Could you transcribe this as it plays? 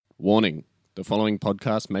Warning, the following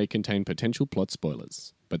podcast may contain potential plot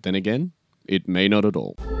spoilers, but then again, it may not at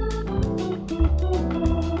all.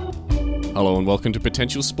 Hello and welcome to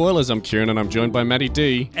Potential Spoilers. I'm Kieran and I'm joined by Maddie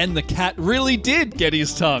D. And the cat really did get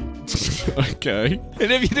his tongue. Okay.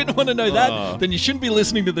 And if you didn't want to know that, then you shouldn't be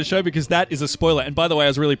listening to the show because that is a spoiler. And by the way, I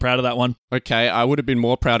was really proud of that one. Okay, I would have been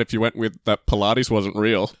more proud if you went with that Pilates wasn't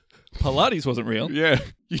real. Pilates wasn't real. Yeah.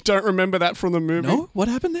 You don't remember that from the movie? No? What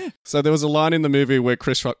happened there? So there was a line in the movie where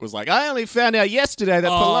Chris Rock was like, I only found out yesterday that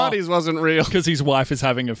Pilates wasn't real. Because his wife is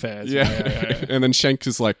having affairs. Yeah. And then Shank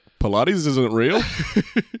is like, Pilates isn't real?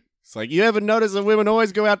 It's like, you ever notice that women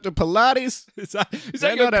always go out to Pilates?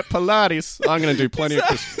 They're not at Pilates. I'm going to do plenty of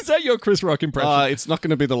Chris. Is that your Chris Rock impression? It's not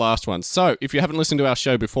going to be the last one. So, if you haven't listened to our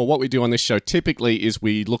show before, what we do on this show typically is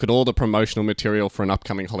we look at all the promotional material for an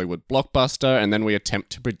upcoming Hollywood blockbuster, and then we attempt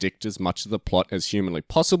to predict as much of the plot as humanly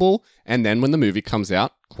possible. And then when the movie comes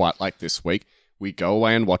out, quite like this week, we go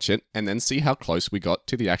away and watch it, and then see how close we got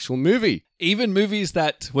to the actual movie. Even movies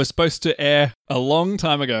that were supposed to air a long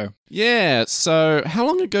time ago. Yeah, so how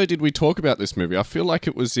long ago did we talk about this movie? I feel like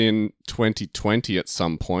it was in 2020 at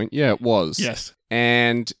some point. Yeah, it was. Yes.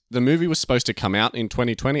 And the movie was supposed to come out in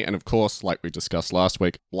 2020, and of course, like we discussed last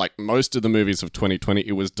week, like most of the movies of 2020,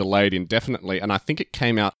 it was delayed indefinitely, and I think it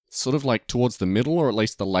came out sort of like towards the middle or at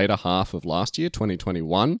least the later half of last year,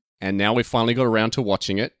 2021, and now we finally got around to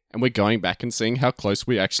watching it, and we're going back and seeing how close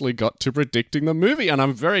we actually got to predicting the movie, and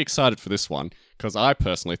I'm very excited for this one, because I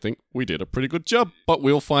personally think we did a pretty good job, but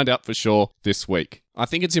we'll find out for sure this week. I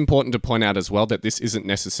think it's important to point out as well that this isn't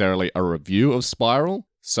necessarily a review of Spiral,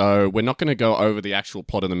 so we're not going to go over the actual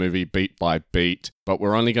plot of the movie beat by beat, but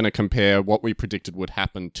we're only going to compare what we predicted would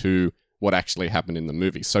happen to what actually happened in the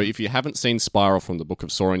movie. So if you haven't seen Spiral from the Book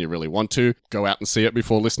of Saw and you really want to, go out and see it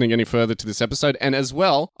before listening any further to this episode. And as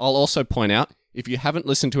well, I'll also point out, if you haven't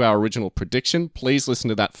listened to our original prediction, please listen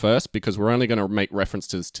to that first because we're only going to make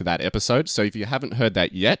references to that episode. So if you haven't heard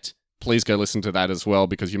that yet, please go listen to that as well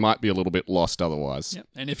because you might be a little bit lost otherwise. Yep.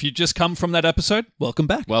 And if you just come from that episode, welcome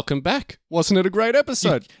back. Welcome back. Wasn't it a great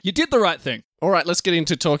episode? You did the right thing. All right, let's get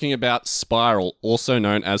into talking about Spiral, also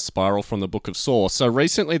known as Spiral from the Book of Saw. So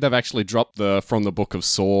recently they've actually dropped the From the Book of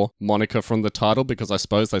Saw moniker from the title because I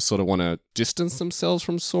suppose they sort of want to distance themselves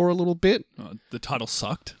from Saw a little bit. The title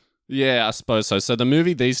sucked. Yeah, I suppose so. So the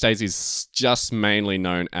movie these days is just mainly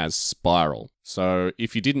known as Spiral. So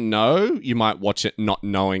if you didn't know, you might watch it not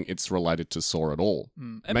knowing it's related to Saw at all.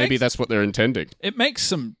 Maybe that's what they're intending. It makes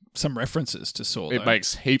some references to Saw, though. It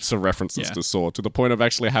makes heaps of references to Saw, to the point of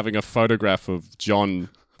actually having a photograph of John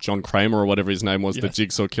Kramer or whatever his name was, the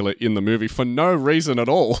Jigsaw Killer, in the movie for no reason at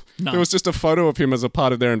all. No. There was just a photo of him as a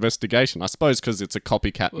part of their investigation. I suppose because it's a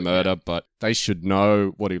copycat murder, but they should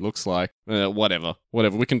know what he looks like. Whatever.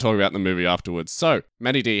 We can talk about the movie afterwards. So,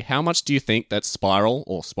 Maddie D, how much do you think that Spiral,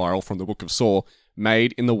 or Spiral from the Book of Saw,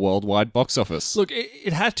 made in the worldwide box office? Look,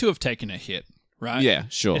 it had to have taken a hit, right? Yeah,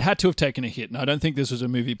 sure. It had to have taken a hit, and I don't think this was a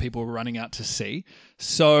movie people were running out to see.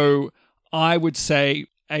 So, I would say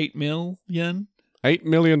 8 million. $8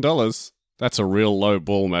 million? That's a real low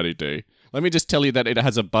ball, Maddie D. Let me just tell you that it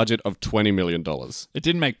has a budget of $20 million. It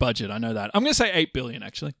didn't make budget, I know that. I'm going to say 8 billion,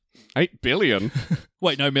 actually. 8 billion?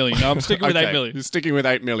 Wait, no, million. No, I'm sticking with 8 million. You're sticking with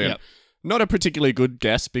 8 million. Yep. Not a particularly good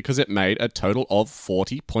guess because it made a total of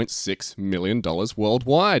 $40.6 million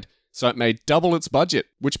worldwide. So it made double its budget,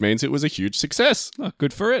 which means it was a huge success. Oh,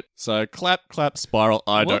 good for it. So clap, Spiral.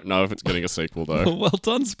 I don't know if it's getting a sequel, though. Well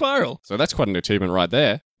done, Spiral. So that's quite an achievement right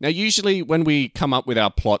there. Now, usually when we come up with our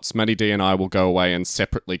plots, Maddie D and I will go away and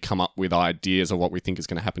separately come up with ideas of what we think is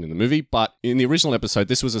going to happen in the movie. But in the original episode,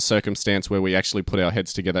 this was a circumstance where we actually put our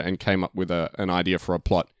heads together and came up with an idea for a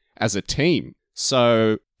plot as a team.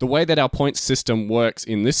 So the way that our point system works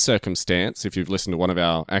in this circumstance, if you've listened to one of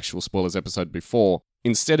our actual spoilers episode before,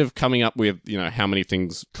 instead of coming up with, how many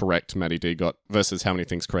things correct Maddie D got versus how many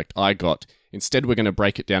things correct I got, instead we're going to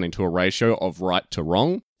break it down into a ratio of right to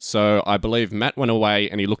wrong. So I believe Matt went away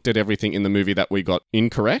and he looked at everything in the movie that we got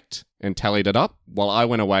incorrect and tallied it up, while I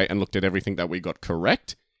went away and looked at everything that we got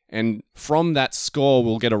correct. And from that score,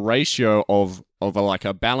 we'll get a ratio of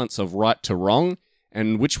a balance of right to wrong.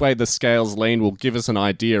 And which way the scales lean will give us an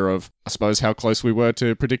idea of, I suppose, how close we were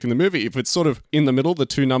to predicting the movie. If it's sort of in the middle, the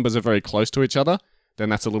two numbers are very close to each other, then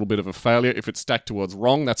that's a little bit of a failure. If it's stacked towards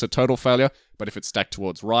wrong, that's a total failure. But if it's stacked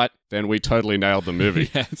towards right, then we totally nailed the movie.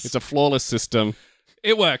 Yes. It's a flawless system.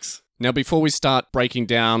 It works. Now, before we start breaking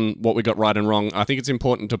down what we got right and wrong, I think it's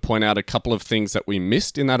important to point out a couple of things that we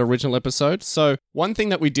missed in that original episode. So, one thing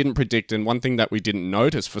that we didn't predict and one thing that we didn't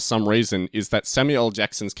notice for some reason is that Samuel L.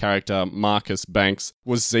 Jackson's character, Marcus Banks,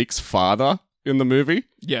 was Zeke's father. in the movie.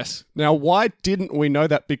 Yes. Now, why didn't we know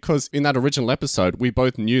that? Because in that original episode, we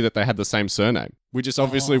both knew that they had the same surname. We just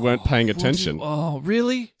obviously weren't paying attention. Oh,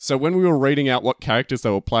 really? So when we were reading out what characters they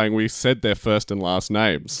were playing, we said their first and last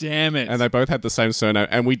names. Damn it. And they both had the same surname,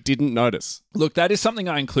 and we didn't notice. Look, that is something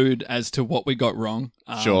I include as to what we got wrong.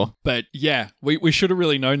 Sure. But yeah, we should have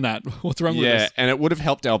really known that. What's wrong with Yeah, us? and it would have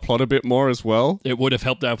helped our plot a bit more as well. It would have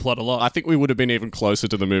helped our plot a lot. I think we would have been even closer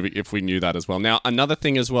to the movie if we knew that as well. Now, another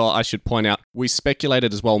thing as well, I should point out, we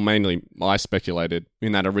speculated as well, mainly I speculated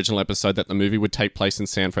in that original episode that the movie would take place in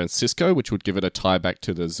San Francisco, which would give it a tie back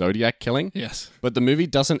to the Zodiac killing. Yes. But the movie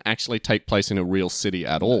doesn't actually take place in a real city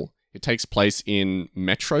at all. It takes place in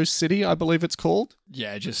Metro City, I believe it's called.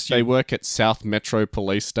 Yeah, just They work at South Metro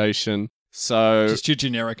Police Station. So just your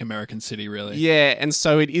generic American city, really. yeah, and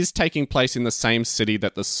so it is taking place in the same city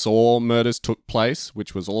that the Saw murders took place,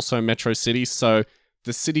 which was also Metro City. So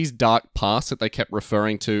the city's dark past that they kept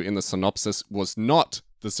referring to in the synopsis was not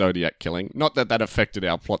the Zodiac killing. Not that that affected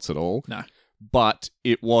our plots at all. No. But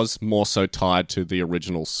it was more so tied to the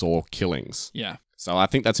original Saw killings. Yeah. So I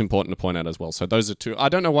think that's important to point out as well. So those are two. I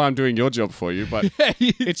don't know why I'm doing your job for you, but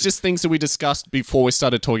it's just things that we discussed before we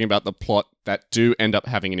started talking about the plot that do end up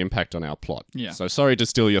having an impact on our plot. Yeah. So sorry to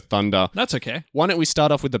steal your thunder. That's okay. Why don't we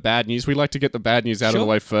start off with the bad news? We like to get the bad news out of Sure. the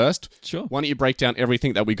way first. Sure. Why don't you break down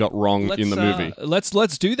everything that we got wrong in the movie?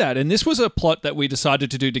 Let's do that. And this was a plot that we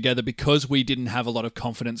decided to do together because we didn't have a lot of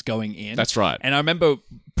confidence going in. That's right. And I remember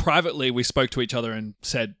privately we spoke to each other and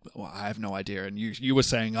said, well, I have no idea. And you were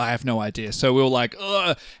saying, I have no idea. So we were like,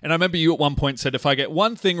 ugh. And I remember you at one point said, if I get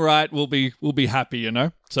one thing right, we'll be happy, you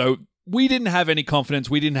know? So we didn't have any confidence.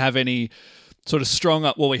 We didn't have any sort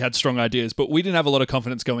of we had strong ideas, but we didn't have a lot of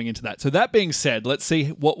confidence going into that. So that being said, let's see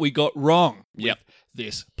what we got wrong with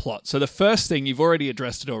this plot. So the first thing, you've already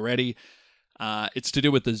addressed it already. It's to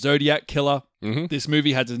do with the Zodiac Killer. Mm-hmm. This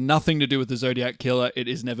movie has nothing to do with the Zodiac Killer. It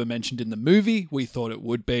is never mentioned in the movie. We thought it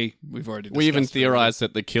would be. We've already discussed We even theorized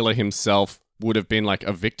that the killer himself would have been like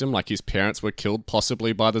a victim, like his parents were killed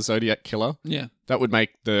possibly by the Zodiac Killer. Yeah. That would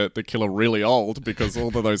make the killer really old because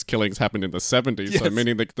all of those killings happened in the 70s. So Yes.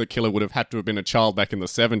 meaning that the killer would have had to have been a child back in the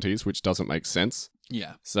 70s, which doesn't make sense.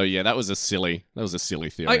 Yeah. So yeah, that was a silly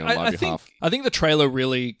theory on my behalf. I think the trailer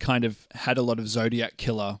really kind of had a lot of Zodiac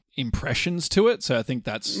Killer impressions to it. So I think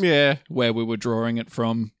that's Yeah. where we were drawing it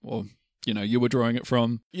from, or, you know, you were drawing it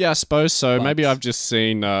from. Yeah, I suppose so. But- Maybe I've just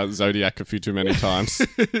seen Zodiac a few too many times.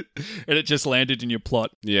 And it just landed in your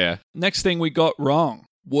plot. Yeah. Next thing we got wrong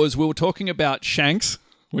was we were talking about Shanks,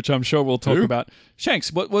 which I'm sure we'll talk Who? about.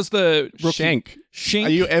 Shanks, what was the rookie? Shank. Shink? Are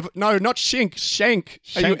you ever... No, not Shink. Shank.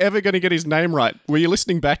 Are you Shank. ever going to get his name right? Were you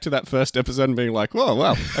listening back to that first episode and being like, oh,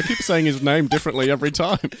 wow, I keep saying his name differently every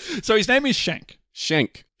time. So his name is Shank.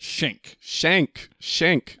 Shank. Shank. Shank.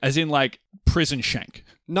 Shank. As in like prison Shank.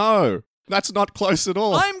 No, that's not close at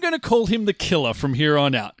all. I'm going to call him the killer from here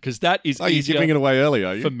on out because that is Are you easier giving it away early,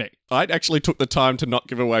 are you? for me. I actually took the time to not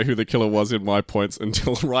give away who the killer was in my points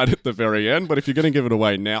until right at the very end, but if you're going to give it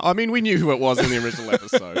away now... I mean, we knew who it was in the original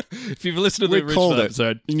episode. If you've listened to the We original called it.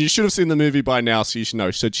 episode, And you should have seen the movie by now, so you should know.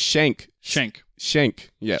 It said Shank. Shank.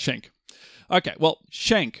 Shank. Yeah. Shank. Okay, well,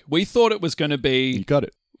 Shank, we thought it was going to be... You got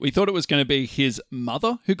it. We thought it was going to be his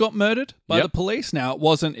mother who got murdered by Yep. the police. Now, it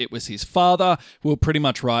wasn't. It was his father. We were pretty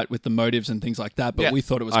much right with the motives and things like that, but Yeah. we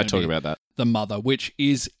thought it was I going to talk be about that. the mother, which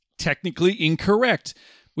is technically incorrect.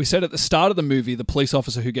 We said at the start of the movie, the police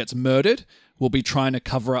officer who gets murdered will be trying to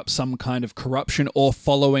cover up some kind of corruption or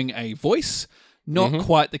following a voice. Not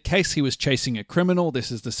quite the case. He was chasing a criminal. This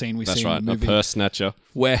is the scene we That's see right. in the A movie purse snatcher.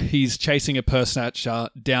 where he's chasing a purse snatcher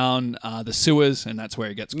down the sewers, and that's where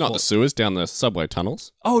he gets Not caught. the sewers, down the subway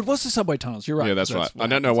tunnels. Oh, it was the subway tunnels. You're right. Yeah, that's right. what I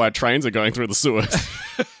don't know why trains are going through the sewers.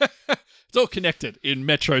 It's all connected in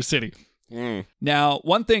Metro City. Now,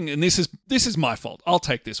 one thing, and this is my fault. I'll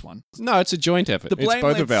take this one. No, it's a joint effort. The blame It's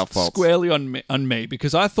both of lands our faults. squarely on me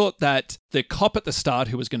because I thought that the cop at the start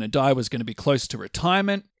who was going to die was going to be close to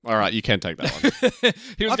retirement. All right, you can take that one.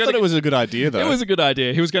 He was I gonna thought it was a good idea, though. It was a good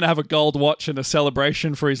idea. He was going to have a gold watch and a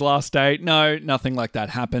celebration for his last day. No, nothing like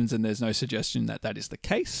that happens, and there's no suggestion that that is the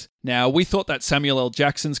case. Now, we thought that Samuel L.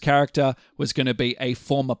 Jackson's character was going to be a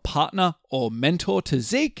former partner or mentor to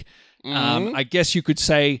Zeke. I guess you could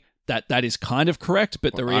say that is kind of correct,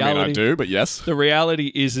 but the reality... I mean, I do, but yes. The reality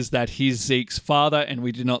is that he's Zeke's father, and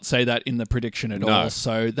we did not say that in the prediction at all.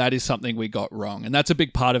 So that is something we got wrong. And that's a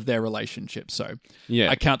big part of their relationship. So Yeah.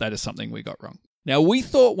 I count that as something we got wrong. Now, we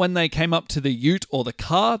thought when they came up to the ute or the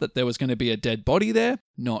car that there was going to be a dead body there.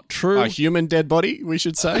 Not true. A human dead body, we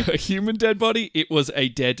should say. A human dead body. It was a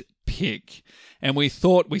dead pig. And we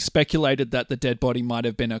speculated that the dead body might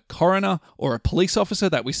have been a coroner or a police officer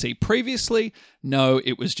that we see previously. No,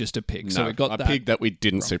 it was just a pig. No, so we got a pig that we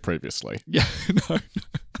didn't see previously. Yeah, no.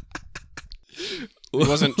 He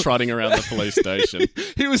wasn't trotting around the police station.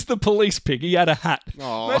 He was the police pig. He had a hat.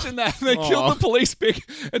 Aww. Imagine that. They killed the police pig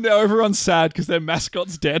and now everyone's sad because their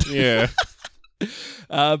mascot's dead. Yeah.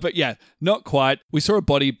 But yeah, not quite. We saw a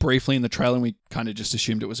body briefly in the trailer and we kind of just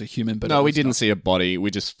assumed it was a human. But no, we didn't see a body. We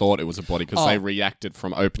just thought it was a body because they reacted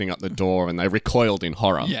from opening up the door and they recoiled in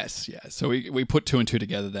horror. Yes, yeah. So we put two and two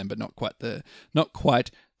together then, but not quite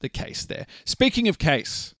the case there. Speaking of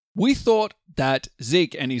case, we thought that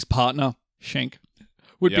Zeke and his partner, Schenk,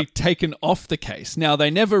 would be taken off the case. Now,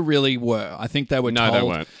 they never really were. I think they were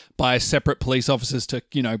told by separate police officers to,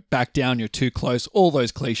 back down, you're too close, all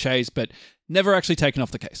those cliches, but never actually taken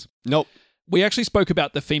off the case. Nope. We actually spoke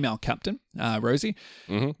about the female captain, Rosie.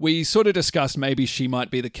 Mm-hmm. We sort of discussed maybe she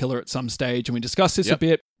might be the killer at some stage, and we discussed this a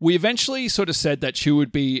bit. We eventually sort of said that she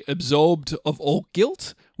would be absorbed of all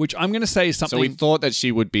guilt, which I'm going to say is something... So we thought that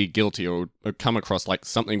she would be guilty or would come across like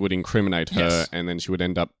something would incriminate her and then she would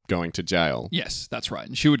end up going to jail. Yes, that's right.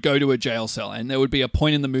 And she would go to a jail cell and there would be a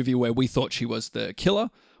point in the movie where we thought she was the killer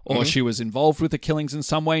or she was involved with the killings in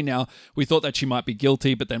some way. Now, we thought that she might be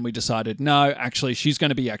guilty, but then we decided, no, actually, she's going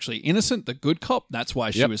to be actually innocent, the good cop. That's why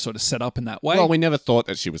she was sort of set up in that way. Well, we never thought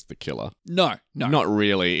that she was the killer. No. Not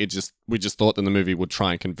really. We just thought that the movie would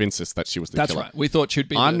try and convince us that she was the killer. That's right. We thought she'd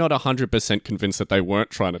be I'm not 100% convinced that they weren't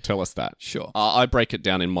trying to tell us that. Sure. I break it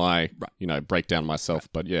down in my, breakdown myself,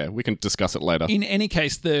 but yeah, we can discuss it later. In any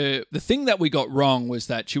case, the thing that we got wrong was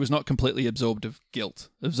that she was not completely absolved of guilt.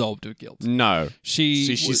 No.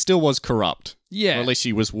 She still was corrupt. Yeah. Or at least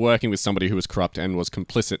she was working with somebody who was corrupt and was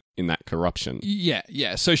complicit in that corruption.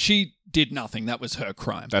 Yeah. So she did nothing. That was her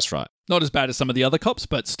crime. That's right. Not as bad as some of the other cops,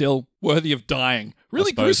 but still worthy of dying.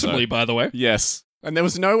 Really gruesomely, by the way. Yes. And there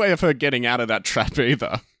was no way of her getting out of that trap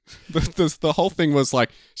either. The whole thing was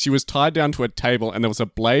like she was tied down to a table and there was a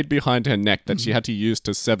blade behind her neck that she had to use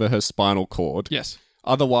to sever her spinal cord. Yes.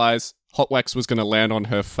 Otherwise, hot wax was going to land on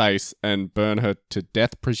her face and burn her to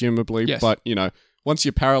death, presumably. Yes. But, once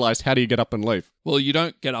you're paralyzed, how do you get up and leave? Well, you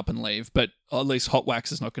don't get up and leave, but at least hot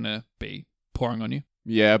wax is not going to be pouring on you.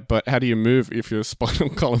 Yeah, but how do you move if you're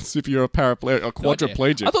spinal columns, if you're a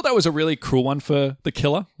quadriplegic? I thought that was a really cruel one for the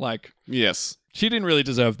killer. Like, yes. She didn't really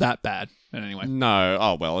deserve that bad. But anyway. No.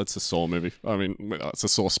 Oh, well, it's a Saw movie. I mean, it's a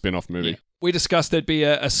Saw spin-off movie. Yeah. We discussed there'd be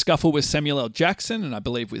a scuffle with Samuel L. Jackson and I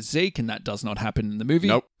believe with Zeke, and that does not happen in the movie.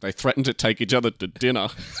 Nope. They threatened to take each other to dinner.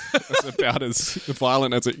 It's about as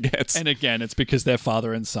violent as it gets. And again, it's because they're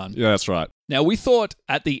father and son. Yeah, that's right. Now, we thought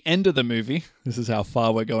at the end of the movie, this is how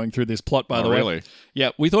far we're going through this plot, by the way. Really? Yeah,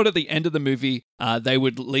 we thought at the end of the movie, they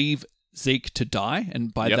would leave Zeke to die,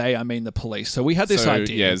 and by they, I mean the police. So we had this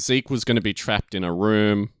idea. Yeah, Zeke was going to be trapped in a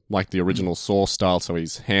room, like the original Saw style, so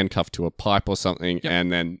he's handcuffed to a pipe or something,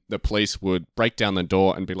 and then the police would break down the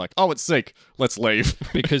door and be like, oh, it's Zeke, let's leave.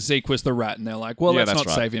 Because Zeke was the rat, and they're like, well, let's not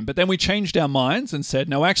save him. But then we changed our minds and said,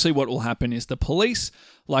 no, actually what will happen is the police,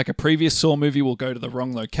 like a previous Saw movie, will go to the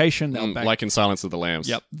wrong location. Like in Silence of the Lambs.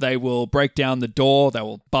 Yep. They will break down the door, they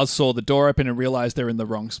will buzzsaw the door open and realize they're in the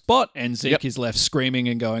wrong spot, and Zeke is left screaming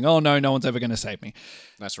and going, oh, no one's ever going to save me.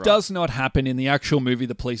 That's right. Does not happen in the actual movie.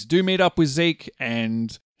 The police do meet up with Zeke,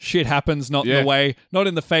 and shit happens, not in the way, not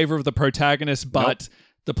in the favor of the protagonist, but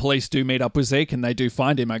the police do meet up with Zeke and they do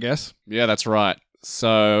find him, I guess. Yeah, that's right.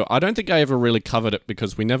 So I don't think I ever really covered it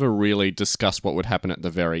because we never really discussed what would happen at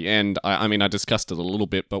the very end. I mean, I discussed it a little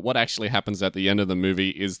bit, but what actually happens at the end of the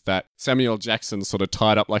movie is that Samuel Jackson's sort of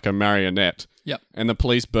tied up like a marionette. Yep. And the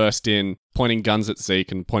police burst in, pointing guns at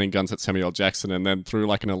Zeke and pointing guns at Samuel Jackson, and then through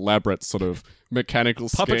like an elaborate sort of mechanical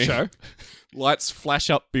puppet scheme, show, lights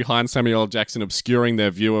flash up behind Samuel Jackson, obscuring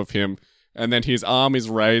their view of him. And then his arm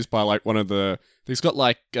is raised by like one of the... He's got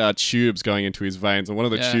like tubes going into his veins, and one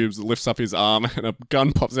of the tubes lifts up his arm and a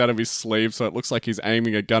gun pops out of his sleeve, so it looks like he's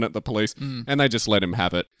aiming a gun at the police, and they just let him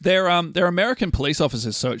have it. They're American police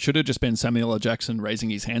officers, so it should have just been Samuel L. Jackson raising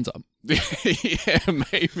his hands up. Yeah,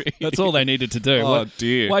 maybe. That's all they needed to do. Oh,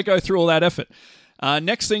 dear. Why go through all that effort?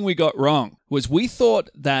 Next thing we got wrong was we thought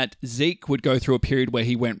that Zeke would go through a period where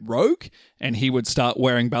he went rogue and he would start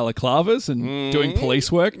wearing balaclavas and doing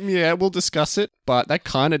police work. Yeah, we'll discuss it, but that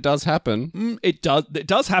kind of does happen. It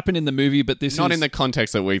does happen in the movie, but this not is... in the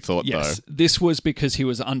context that we thought, yes, though. This was because he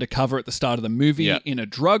was undercover at the start of the movie in a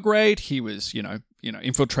drug raid. He was,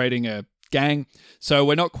 infiltrating a gang. So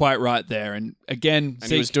we're not quite right there. And again,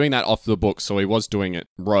 And he was doing that off the book, so he was doing it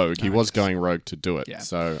rogue. He was yes. going rogue to do it. Yeah.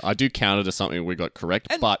 So I do count it as something we got correct,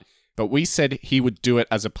 And- but we said he would do it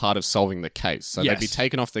as a part of solving the case. So they'd be Yes.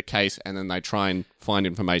 taken off the case, and then they try and find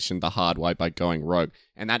information the hard way by going rogue.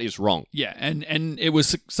 And that is wrong. Yeah, and it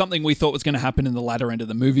was something we thought was going to happen in the latter end of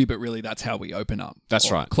the movie, but really that's how we open up.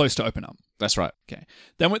 That's Or right. Close to open up. That's right. Okay.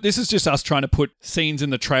 Then this is just us trying to put scenes in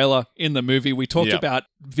the trailer in the movie. We talked Yep. about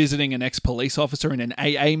visiting an ex-police officer in an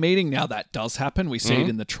AA meeting. Now that does happen. We see it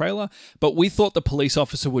in the trailer. But we thought the police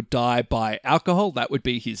officer would die by alcohol. That would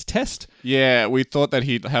be his test. Yeah, we thought that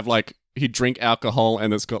he'd have he'd drink alcohol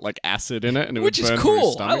and it's got like acid in it, and it Which would is burn through his cool.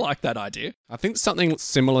 I stomach. like that idea. I think something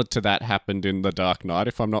similar to that happened in The Dark Knight,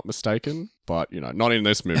 if I'm not mistaken. But, not in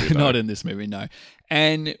this movie, though. Not in this movie, no.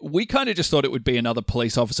 And we kind of just thought it would be another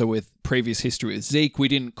police officer with previous history with Zeke. We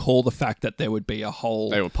didn't call the fact that there would be a whole...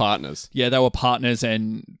 They were partners. Yeah, they were partners,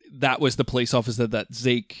 and that was the police officer that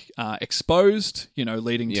Zeke exposed,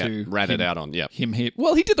 leading Yeah, to ratted him, out on, yeah. him here.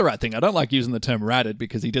 Well, he did the right thing. I don't like using the term ratted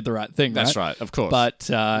because he did the right thing. That's right, of course. But He's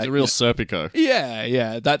a real Serpico.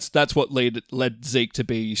 yeah, that's what led Zeke to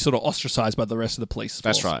be sort of ostracized by the rest of the police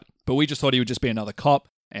force. That's right. But we just thought he would just be another cop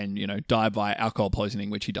and die by alcohol poisoning,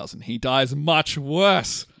 which he doesn't. He dies much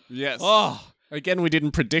worse. Yes. Oh. Again, we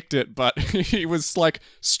didn't predict it, but he was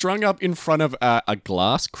strung up in front of a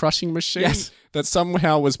glass crushing machine Yes. that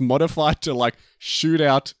somehow was modified to shoot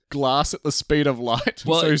out glass at the speed of light.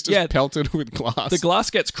 Well, So he's just yeah. pelted with glass. The glass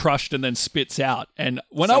gets crushed and then spits out. And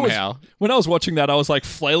when Somehow. I was watching that, I was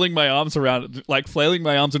flailing my arms around, flailing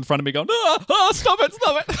my arms in front of me, going, stop it.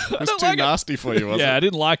 I It was don't too like it." nasty for you, wasn't Yeah, I it?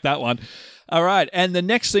 didn't like that one. All right. And the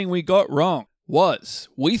next thing we got wrong was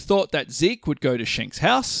we thought that Zeke would go to Shink's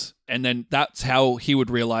house, and then that's how he would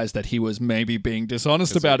realize that he was maybe being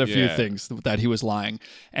dishonest about a few yeah. things, that he was lying,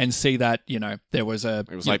 and see that, there was a...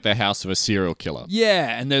 It was like the house of a serial killer.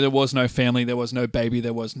 Yeah, and there was no family, there was no baby,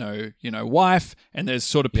 there was no, wife, and there's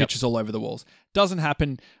sort of pictures all over the walls. Doesn't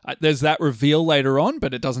happen. There's that reveal later on,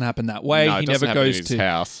 but it doesn't happen that way. No, it he doesn't never happen in goes his to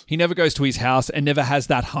house. He never goes to his house and never has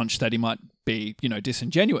that hunch that he might be,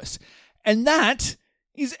 disingenuous. And that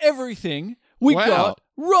is everything we Wow. got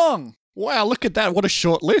wrong. Wow, look at that. What a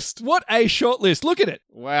short list. What a short list. Look at it.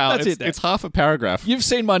 Wow, That's it's, it then. it's half a paragraph. You've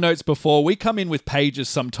seen my notes before. We come in with pages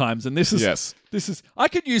sometimes, and this is Yes. I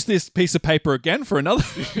could use this piece of paper again for another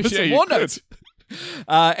for Yeah, some you more could. notes.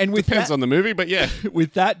 And with Depends that, on the movie, but yeah.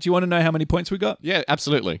 with that, do you want to know how many points we got? Yeah,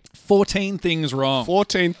 absolutely. 14 things wrong.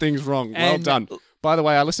 14 things wrong. Well And- done. By the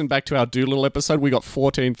way, I listened back to our Doolittle episode. We got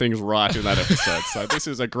 14 things right in that episode. So this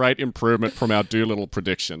is a great improvement from our Doolittle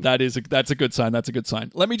prediction. That's a good sign. That's a good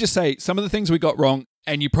sign. Let me just say, some of the things we got wrong,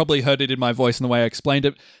 and you probably heard it in my voice and the way I explained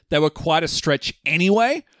it, they were quite a stretch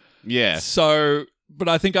anyway. Yeah, So, but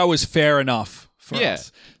I think I was fair enough for Yeah.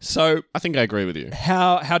 us. So, I think I agree with you.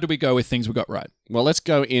 how do we go with things we got right? Well, let's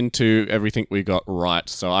go into everything we got right.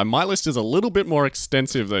 So my list is a little bit more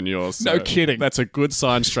extensive than yours. So No kidding. That's a good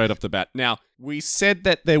sign straight off the bat. Now, we said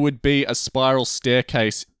that there would be a spiral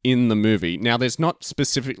staircase in the movie. Now, there's not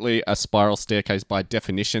specifically a spiral staircase by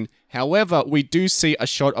definition. However, we do see a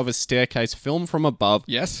shot of a staircase filmed from above,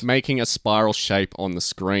 Yes. making a spiral shape on the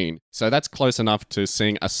screen. So that's close enough to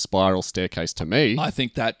seeing a spiral staircase to me. I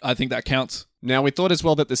think that counts. Now, we thought as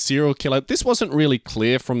well that the serial killer, this wasn't really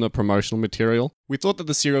clear from the promotional material. We thought that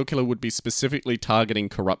the serial killer would be specifically targeting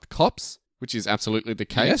corrupt cops, which is absolutely the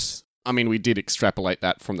case. Yes. I mean, we did extrapolate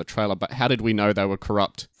that from the trailer, but how did we know they were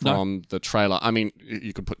corrupt from the trailer? I mean,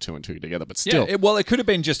 you could put two and two together, but still. Yeah, it could have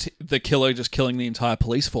been just the killer just killing the entire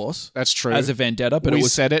police force That's true. as a vendetta, but we it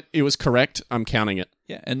was said it. It was correct. I'm counting it.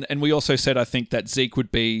 yeah, and we also said I think that Zeke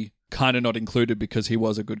would be kind of not included because he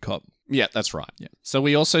was a good cop. Yeah, that's right. Yeah. So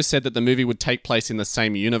we also said that the movie would take place in the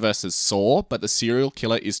same universe as Saw, but the serial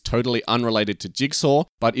killer is totally unrelated to Jigsaw,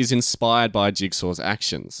 but is inspired by Jigsaw's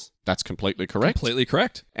actions. That's completely correct. Completely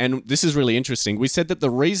correct. And this is really interesting. We said that the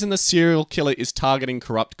reason the serial killer is targeting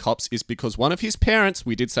corrupt cops is because one of his parents,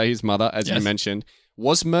 we did say his mother, as you Yes. mentioned,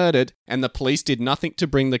 was murdered, and the police did nothing to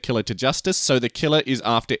bring the killer to justice, so the killer is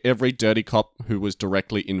after every dirty cop who was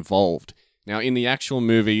directly involved. Now, in the actual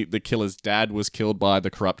movie, the killer's dad was killed by the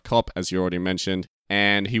corrupt cop, as you already mentioned,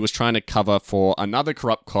 and he was trying to cover for another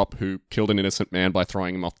corrupt cop who killed an innocent man by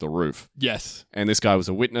throwing him off the roof. Yes. And this guy was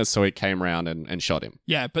a witness, so he came around and shot him.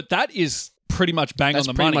 Yeah, but that is pretty much bang That's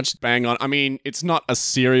on the pretty money. much bang on. I mean, it's not a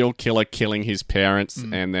serial killer killing his parents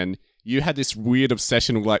and then you had this weird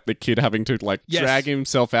obsession with like the kid having to like Yes. drag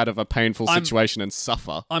himself out of a painful situation and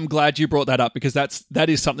suffer. I'm glad you brought that up because that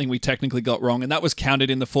is something we technically got wrong, and that was counted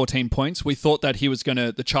in the 14 points. We thought that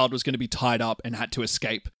the child was gonna be tied up and had to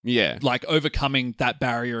escape, Yeah. like overcoming that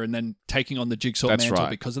barrier and then taking on the Jigsaw That's mantle right.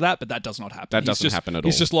 because of that. But that does not happen. That doesn't happen at all.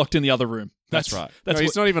 He's just locked in the other room. That's right. That's No,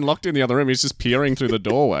 he's not even locked in the other room. He's just peering through the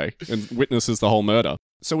doorway and witnesses the whole murder.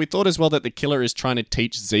 So we thought as well that the killer is trying to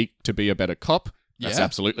teach Zeke to be a better cop. That's Yeah.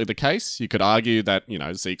 absolutely the case. You could argue that,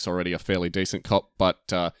 Zeke's already a fairly decent cop,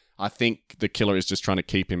 but I think the killer is just trying to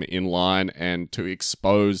keep him in line and to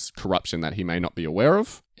expose corruption that he may not be aware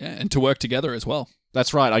of. Yeah, and to work together as well.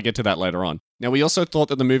 That's right. I get to that later on. Now, we also thought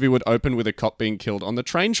that the movie would open with a cop being killed on the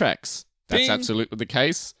train tracks. That's Ding. absolutely the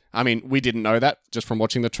case. I mean, we didn't know that just from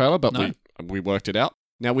watching the trailer, but No. we worked it out.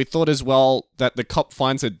 Now, we thought as well that the cop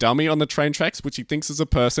finds a dummy on the train tracks, which he thinks is a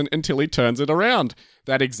person until he turns it around.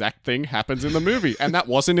 That exact thing happens in the movie, and that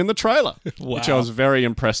wasn't in the trailer, which I Wow. was very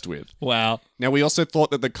impressed with. Wow. Now, we also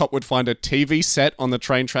thought that the cop would find a TV set on the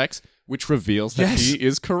train tracks, which reveals that Yes. he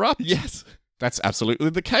is corrupt. Yes. That's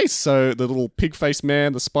absolutely the case. So the little pig-faced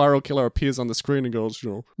man, the spiral killer, appears on the screen and goes,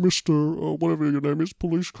 Mr. Whatever your name is,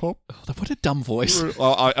 police cop. Oh, what a dumb voice.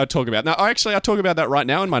 I talk about now. I talk about that right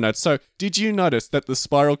now in my notes. So did you notice that the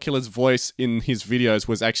spiral killer's voice in his videos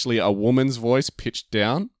was actually a woman's voice pitched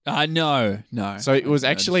down? No. So it was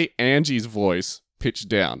actually Angie's voice pitched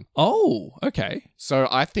down. Oh, okay. So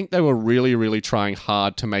I think they were really, really trying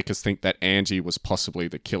hard to make us think that Angie was possibly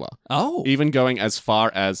the killer. Oh. Even going as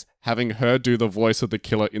far as having her do the voice of the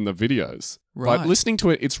killer in the videos. Right. But listening to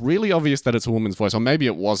it, it's really obvious that it's a woman's voice, or maybe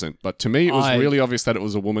it wasn't. But to me, it was really obvious that it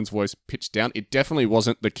was a woman's voice pitched down. It definitely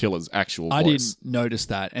wasn't the killer's actual voice. I didn't notice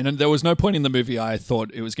that. And there was no point in the movie I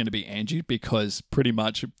thought it was going to be Angie because pretty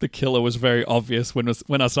much the killer was very obvious when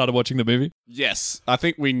I started watching the movie. Yes, I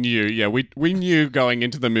think we knew. Yeah, we knew going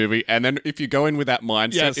into the movie. And then if you go in with that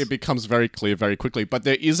mindset, Yes. it becomes very clear very quickly. But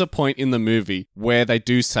there is a point in the movie where they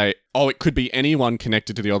do say, oh, it could be anyone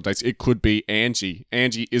connected to the old days. It could be Angie.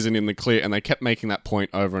 Angie isn't in the clear. And they kept making that point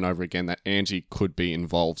over and over again that Angie could be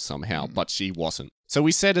involved somehow, but she wasn't. So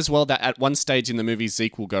we said as well that at one stage in the movie,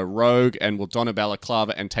 Zeke will go rogue and will don a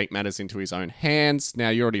balaclava and take matters into his own hands. Now,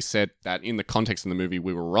 you already said that in the context of the movie,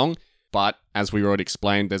 we were wrong. But as we already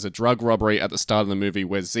explained, there's a drug robbery at the start of the movie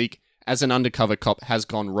where Zeke, as an undercover cop, has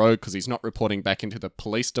gone rogue because he's not reporting back into the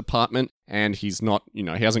police department and he's not, he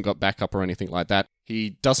hasn't got backup or anything like that.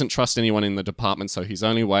 He doesn't trust anyone in the department, so his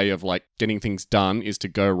only way of getting things done is to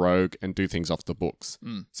go rogue and do things off the books.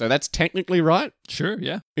 So that's technically right. Sure,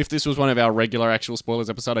 yeah. If this was one of our regular actual spoilers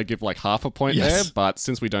episode, I'd give half a point Yes. there, but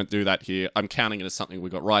since we don't do that here, I'm counting it as something we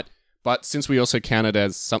got right. But since we also counted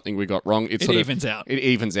as something we got wrong, It evens out. It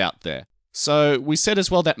evens out there. So we said as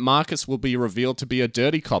well that Marcus will be revealed to be a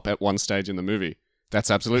dirty cop at one stage in the movie. That's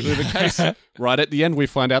absolutely the case. Right at the end, we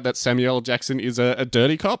find out that Samuel L. Jackson is a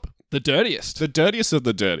dirty cop. The dirtiest. The dirtiest of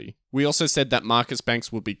the dirty. We also said that Marcus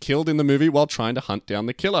Banks will be killed in the movie while trying to hunt down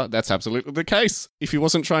the killer. That's absolutely the case. If he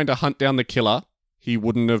wasn't trying to hunt down the killer, he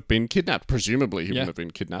wouldn't have been kidnapped. Presumably, he wouldn't have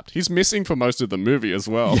been kidnapped. He's missing for most of the movie as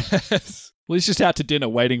well. Yes. Well, he's just out to dinner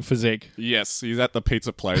waiting for Zeke. Yes, he's at the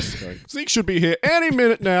pizza place going, Zeke should be here any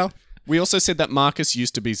minute now. We also said that Marcus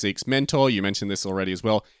used to be Zeke's mentor. You mentioned this already as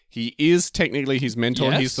well. He is technically his mentor.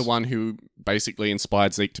 Yes. He's the one who basically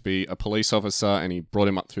inspired Zeke to be a police officer and he brought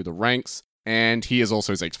him up through the ranks. And he is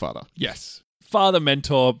also Zeke's father. Yes. Father,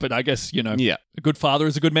 mentor, but I guess, Yeah, a good father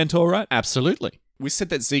is a good mentor, right? absolutely. We said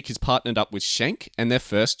that Zeke is partnered up with Shank and their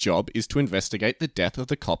first job is to investigate the death of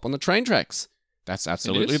the cop on the train tracks. That's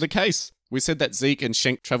absolutely the case. We said that Zeke and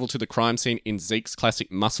Shank travel to the crime scene in Zeke's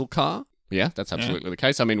classic muscle car. Yeah, that's absolutely the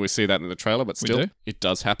case. I mean, we see that in the trailer, but still, it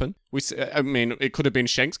does happen. It could have been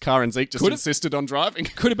Shank's car and Zeke just insisted on driving.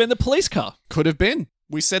 Could have been the police car. Could have been.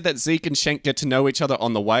 We said that Zeke and Shank get to know each other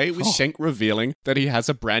on the way, with Shank revealing that he has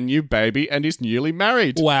a brand new baby and is newly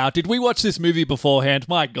married. Wow, did we watch this movie beforehand?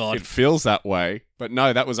 My God. It feels that way. But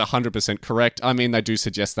no, that was 100% correct. I mean, they do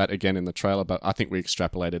suggest that again in the trailer, but I think we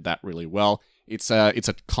extrapolated that really well. It's a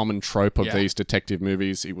common trope of these detective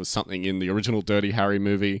movies. It was something in the original Dirty Harry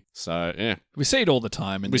movie. So, yeah. We see it all the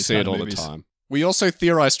time in We these see kind it of all movies. the time. We also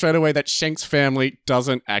theorized straight away that Shank's family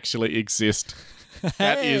doesn't actually exist.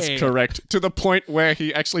 That is correct. To the point where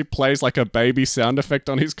he actually plays like a baby sound effect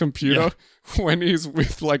on his computer when he's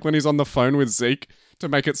when he's on the phone with Zeke to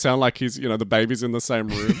make it sound like he's, the baby's in the same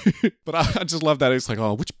room. But I just love that. It's like,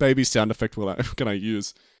 oh, which baby sound effect can I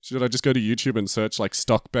use? Should I just go to YouTube and search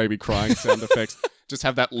stock baby crying sound effects? Just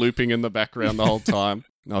have that looping in the background the whole time.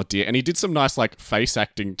 Oh dear. And he did some nice like face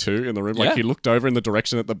acting too in the room. Yeah. Like he looked over in the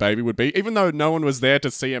direction that the baby would be, even though no one was there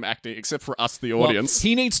to see him acting except for us, the audience. Well,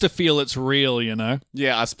 he needs to feel it's real, you know,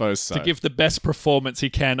 Yeah, I suppose so. to give the best performance he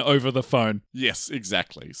can over the phone. Yes,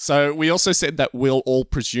 exactly. So we also said that we'll all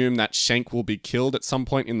presume that Shank will be killed at some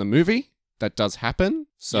point in the movie. That does happen.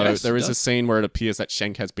 So Yes, there it is a does. scene where it appears that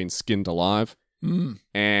Shank has been skinned alive. Mm.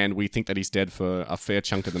 And we think that he's dead for a fair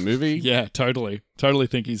chunk of the movie. Yeah, totally. Totally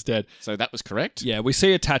think he's dead. So that was correct. Yeah, we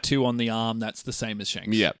see a tattoo on the arm that's the same as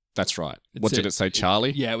Shank's. Yeah, that's right. It's What did it say,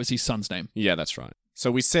 Charlie? Yeah, it was his son's name. Yeah, that's right. So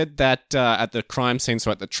we said that at the crime scene, so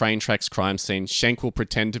at the train tracks crime scene, Shank will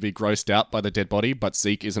pretend to be grossed out by the dead body, but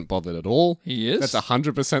Zeke isn't bothered at all. He is. That's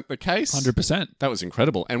 100% the case. 100%. That was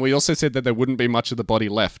incredible. And we also said that there wouldn't be much of the body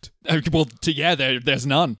left. Well, there's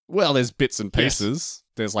none. Well, there's bits and pieces.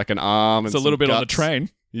 There's like an arm and It's a little some bit on the guts. train.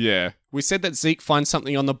 Yeah. We said that Zeke finds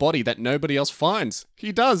something on the body that nobody else finds.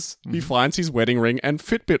 He does. He finds his wedding ring and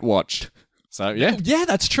Fitbit watch. So, yeah. Yeah,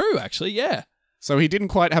 that's true, actually. Yeah. So he didn't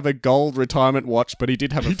quite have a gold retirement watch, but he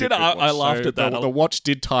did have a He Fitbit did. watch. I laughed So at that. The watch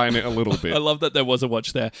did tie in it a little bit. I love that there was a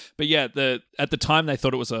watch there. But yeah, at the time they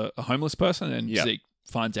thought it was a homeless person, and Yeah. Zeke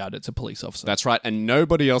finds out it's a police officer. That's right. And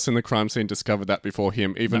nobody else in the crime scene discovered that before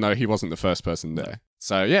him, even though he wasn't the first person there.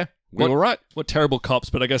 So, yeah, we were right. What terrible cops,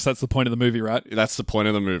 but I guess that's the point of the movie, right? That's the point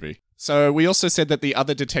of the movie. So we also said that the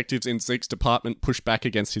other detectives in Zeke's department push back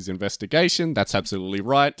against his investigation. That's absolutely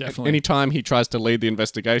right. Definitely. Anytime he tries to lead the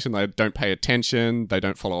investigation, they don't pay attention. They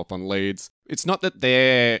don't follow up on leads. It's not that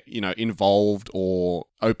they're, involved or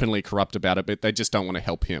openly corrupt about it, but they just don't want to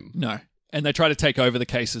help him. No. And they try to take over the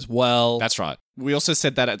case as well. That's right. We also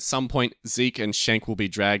said that at some point, Zeke and Shank will be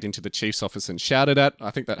dragged into the chief's office and shouted at. I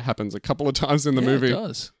think that happens a couple of times in the movie. It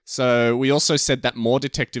does. So we also said that more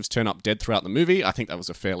detectives turn up dead throughout the movie. I think that was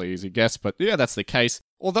a fairly easy guess, but yeah, that's the case.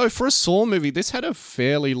 Although for a Saw movie, this had a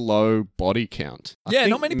fairly low body count. I Yeah, think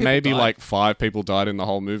not many people maybe died. like 5 people died in the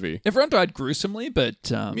whole movie. Everyone died gruesomely, but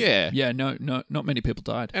Yeah. no, not many people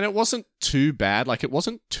died. And it wasn't too bad. Like, it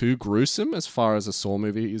wasn't too gruesome as far as a Saw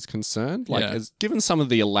movie is concerned. Like, Yeah. given some of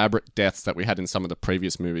the elaborate deaths that we had in some of the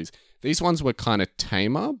previous movies, these ones were kind of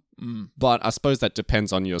tamer. But I suppose that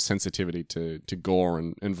depends on your sensitivity to gore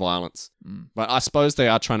and violence. But I suppose they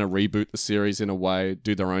are trying to reboot the series in a way,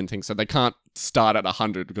 do their own thing, so they can't start at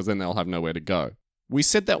 100 because then they'll have nowhere to go. We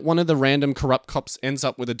said that one of the random corrupt cops ends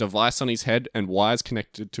up with a device on his head and wires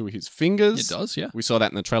connected to his fingers. It does, yeah. We saw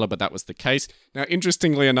that in the trailer, but that was the case. Now,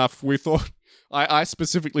 interestingly enough, we thought... I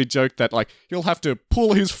specifically joked that, like, he'll have to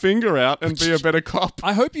pull his finger out and be a better cop.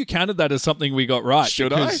 I hope you counted that as something we got right.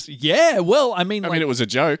 Should because, Yeah, well, I mean, I mean, it was a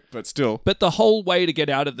joke, but still. but the whole way to get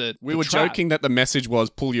out of We were trap, joking that the message was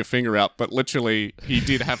pull your finger out, but literally he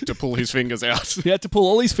did have to pull his fingers out. He had to pull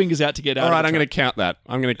all his fingers out to get out. All right, of I'm the going to count that.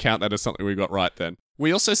 I'm going to count that as something we got right then.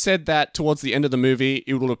 We also said that towards the end of the movie,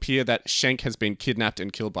 it will appear that Shank has been kidnapped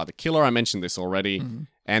and killed by the killer. I mentioned this already.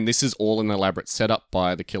 And this is all an elaborate setup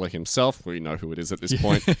by the killer himself. We know who it is at this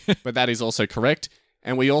point. But that is also correct.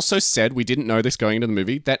 And we also said, we didn't know this going into the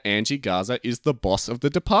movie, that Angie Garza is the boss of the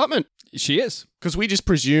department. She is. Because we just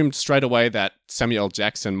presumed straight away that Samuel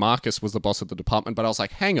Jackson Marcus was the boss of the department. But I was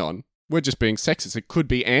like, hang on. We're just being sexist. It could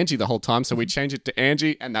be Angie the whole time, so we changed it to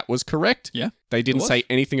Angie, and that was correct. Yeah. They didn't was. say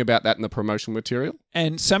anything about that in the promotional material.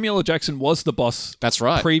 And Samuel L. Jackson was the boss That's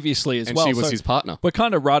right. previously as And well. she was so his partner. We're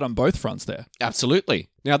kind of right on both fronts there. Absolutely.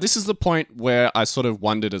 Now, this is the point where I sort of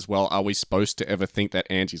wondered as well, are we supposed to ever think that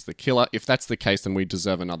Angie's the killer? If that's the case, then we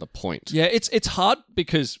deserve another point. Yeah, it's hard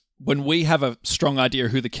because when we have a strong idea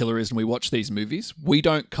who the killer is and we watch these movies, we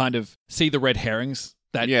don't kind of see the red herrings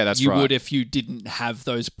that Yeah, that's you right. would if you didn't have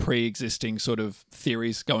those pre-existing sort of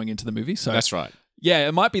theories going into the movie. So That's right. yeah,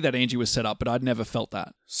 it might be that Angie was set up, but I'd never felt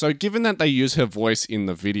that. So given that they use her voice in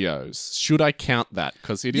the videos, should I count that?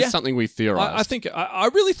 Because it is Yeah. something we theorized. I think I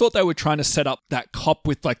really thought they were trying to set up that cop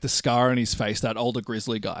with like the scar on his face, that older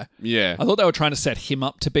grizzly guy. Yeah. I thought they were trying to set him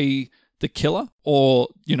up to be the killer, or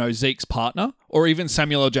Zeke's partner, or even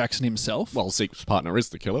Samuel L. Jackson himself. Well, Zeke's partner is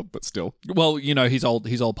the killer, but still. Well, his old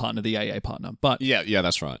partner, the AA partner. But Yeah,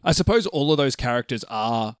 that's right. I suppose all of those characters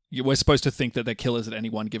are. We're supposed to think that they're killers at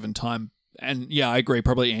any one given time. And yeah, I agree.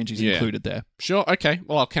 Probably Angie's Yeah. included there. Sure, okay.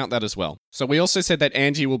 Well, I'll count that as well. So we also said that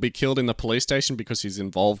Angie will be killed in the police station because she's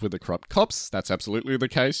involved with the corrupt cops. That's absolutely the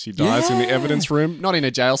case. She dies in the Yeah. evidence room. Not in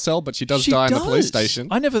a jail cell, but she does die in the police station.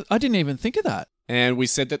 I didn't even think of that. And we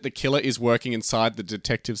said that the killer is working inside the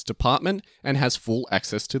detective's department and has full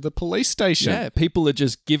access to the police station. Yeah, people are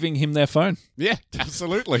just giving him their phone. Yeah,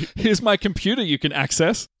 absolutely. Here's my computer you can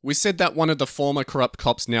access. We said that one of the former corrupt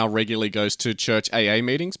cops now regularly goes to church AA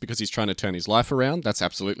meetings because he's trying to turn his life around. That's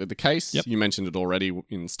absolutely the case. Yep. You mentioned it already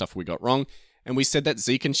in stuff we got wrong. And we said that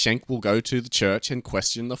Zeke and Shank will go to the church and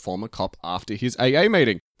question the former cop after his AA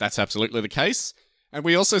meeting. That's absolutely the case. And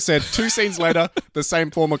we also said 2 scenes later, the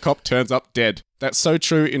same former cop turns up dead. That's so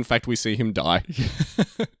true. In fact, we see him die.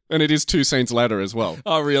 And it is 2 scenes later as well.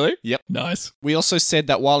 Oh, really? Yep. Nice. We also said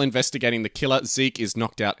that while investigating the killer, Zeke is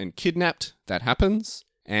knocked out and kidnapped. That happens.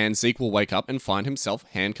 And Zeke will wake up and find himself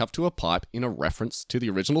handcuffed to a pipe in a reference to the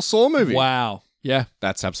original Saw movie. Wow. Yeah.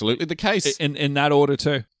 That's absolutely the case. In that order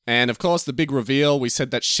too. And of course, the big reveal, we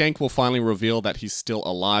said that Shank will finally reveal that he's still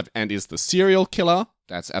alive and is the serial killer.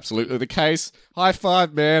 That's absolutely the case. High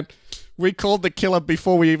five, man. We called the killer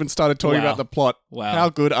before we even started talking about the plot. Wow. How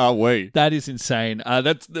good are we? That is insane.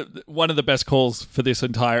 That's one of the best calls for this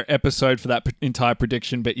entire episode, for that entire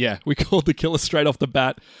prediction. But yeah, we called the killer straight off the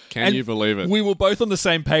bat. Can you believe it? We were both on the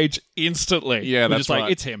same page instantly. Yeah, we're that's just like,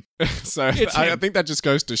 right. it's him. So It's I him. think that just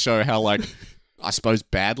goes to show how, like, I suppose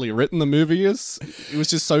badly written the movie is. It was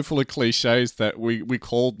just so full of cliches that we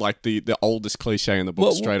called like the oldest cliche in the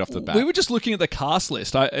book straight off the bat. We were just looking at the cast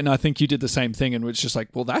list, and I think you did the same thing, and it's just like,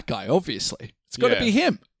 well, that guy, obviously. It's got to be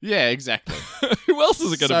him. Yeah, exactly. Who else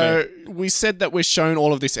is it going to be? So we said that we're shown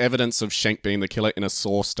all of this evidence of Shank being the killer in a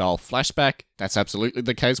Saw-style flashback. That's absolutely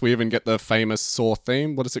the case. We even get the famous Saw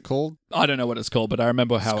theme. What is it called? I don't know what it's called, but I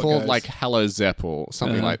remember how It's it called goes. like Hello Zep or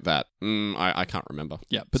something like that. I can't remember.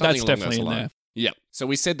 Yeah, but Something that's along definitely those in there. lines. Yep. So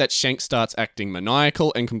we said that Shank starts acting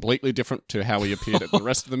maniacal and completely different to how he appeared at the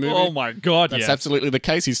rest of the movie. Oh my god, That's yes. absolutely the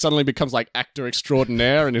case. He suddenly becomes like actor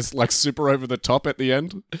extraordinaire and is like super over the top at the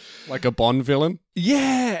end, like a Bond villain.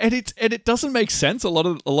 Yeah, and it doesn't make sense. A lot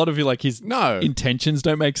of you like his No. intentions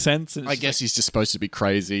don't make sense. and it's I just guess he's just supposed to be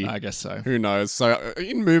crazy. like, I guess so. Who knows? So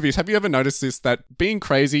in movies, have you ever noticed this, that being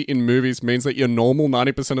crazy in movies means that you're normal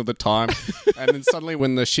 90% of the time, and then suddenly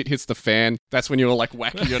when the shit hits the fan, that's when you're like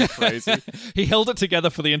wacky and crazy. He held it together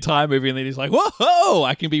for the entire movie, and then he's like, "Whoa,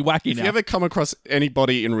 I can be wacky If now." you ever come across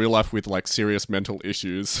anybody in real life with like serious mental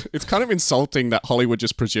issues, it's kind of insulting that Hollywood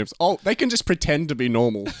just presumes, oh, they can just pretend to be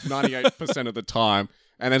normal 98% of the time.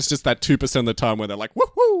 And then it's just that 2% of the time where they're like,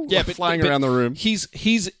 woohoo, Yeah, like but flying but around the room. He's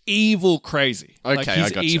evil crazy. Okay, like, I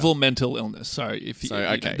he's gotcha. evil mental illness. So if you, So, you know,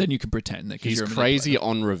 okay. then you can pretend that 'cause He's you're a crazy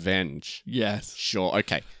manipulator. on revenge. Yes. Sure,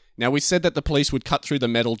 okay. Now, we said that the police would cut through the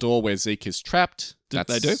metal door where Zeke is trapped. Did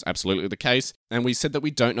That's they do? absolutely the case. And we said that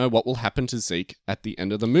we don't know what will happen to Zeke at the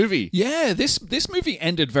end of the movie. Yeah, this movie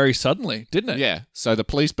ended very suddenly, didn't it? Yeah. So the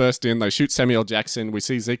police burst in, they shoot Samuel Jackson, we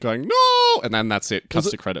see Zeke going, no! And then that's it.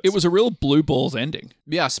 Cuts to credits. It was a real blue balls ending,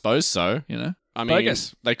 Yeah, I suppose so. you know? I But mean, I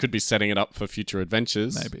guess they could be setting it up for future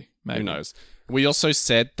adventures. maybe. Who knows? We also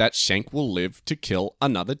said that Shank will live to kill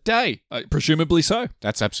another day. Presumably so.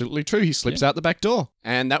 That's absolutely true. He slips out the back door.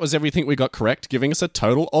 And that was everything we got correct, giving us a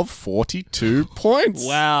total of 42 points.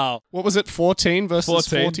 Wow. What was it, 14 versus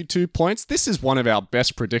 14. 42 points? This is one of our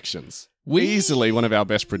best predictions. We Easily one of our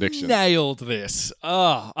best predictions. Nailed this.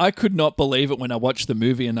 I could not believe it when I watched the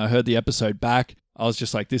movie and I heard the episode back. I was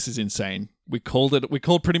just like, this is insane. We called it. We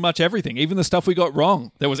called pretty much everything, even the stuff we got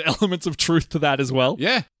wrong. There was elements of truth to that as well.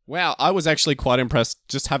 Yeah. Wow, I was actually quite impressed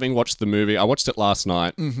just having watched the movie. I watched it last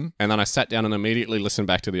night, and then I sat down and immediately listened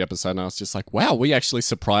back to the episode, and I was just like, wow, we actually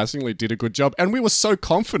surprisingly did a good job. And we were so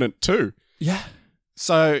confident too. Yeah.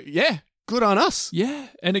 So, yeah, good on us. Yeah.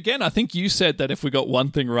 And again, I think you said that if we got one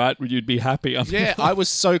thing right, you'd be happy. Yeah, I was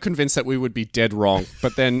so convinced that we would be dead wrong,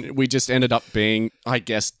 but then we just ended up being, I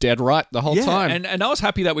guess, dead right the whole time. And I was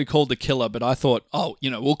happy that we called the killer, but I thought,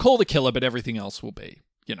 we'll call the killer, but everything else will be,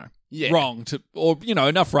 wrong or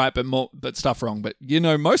enough right, but stuff wrong. But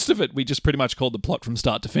most of it we just pretty much called the plot from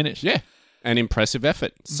start to finish. Yeah, an impressive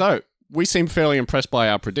effort. So we seem fairly impressed by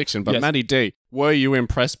our prediction, but Yes. Maddie D, were you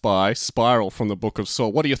impressed by Spiral from the Book of Saw?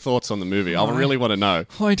 What are your thoughts on the movie? I really want to know.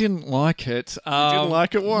 I didn't like it. You didn't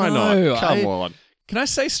like it? Why no, not? Come on. Can I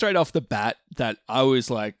say straight off the bat that I was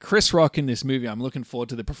like, Chris Rock in this movie, I'm looking forward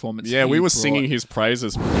to the performance. Yeah, he we were brought. singing his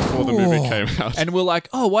praises before the movie came out. And we're like,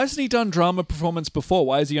 oh, why hasn't he done drama performance before?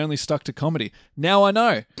 Why is he only stuck to comedy? Now I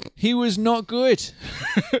know. He was not good.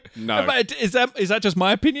 No. But is that just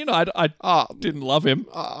my opinion? I didn't love him.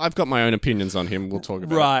 I've got my own opinions on him. We'll talk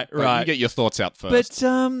about Right, it. But right. You get your thoughts out first.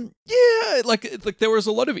 But yeah, like there was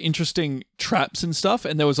a lot of interesting traps and stuff,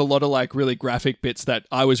 and there was a lot of like really graphic bits that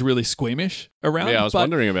I was really squeamish around. Yeah, I was but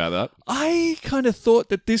wondering about that. I kind of thought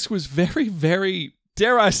that this was very, very,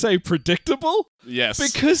 dare I say, predictable. Yes.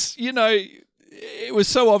 Because, it was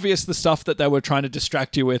so obvious the stuff that they were trying to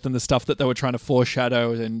distract you with and the stuff that they were trying to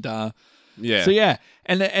foreshadow. And yeah. so, yeah.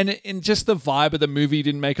 And just the vibe of the movie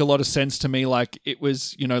didn't make a lot of sense to me. Like, it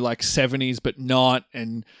was, like 70s, but not.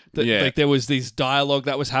 And like there was this dialogue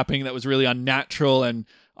that was happening that was really unnatural. And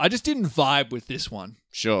I just didn't vibe with this one.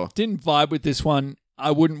 Sure. Didn't vibe with this one.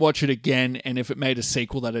 I wouldn't watch it again. And if it made a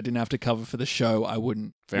sequel that I didn't have to cover for the show, I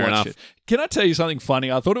wouldn't Fair watch enough. it. Can I tell you something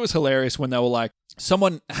funny? I thought it was hilarious when they were like,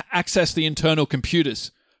 someone accessed the internal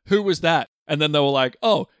computers. Who was that? And then they were like,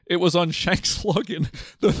 oh, it was on Shank's login.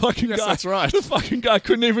 The fucking Yes, guy. that's right. The fucking guy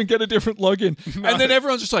couldn't even get a different login. And then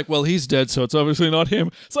everyone's just like, well, he's dead, so it's obviously not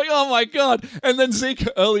him. It's like, oh my God. And then Zeke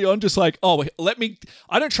early on just like, oh,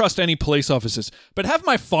 I don't trust any police officers, but have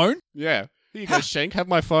my phone? Yeah. Here you go, Shank. Have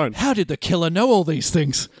my phone. How did the killer know all these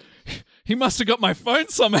things? He must have got my phone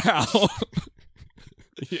somehow.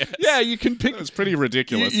 Yes. Yeah, you can pick. It's pretty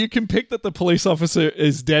ridiculous. You can pick that the police officer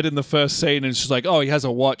is dead in the first scene, and it's just like, oh, he has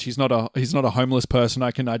a watch. He's not a homeless person.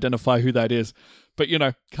 I can identify who that is. But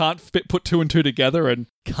can't put two and two together, and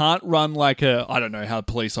can't run like I don't know how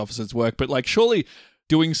police officers work, but like surely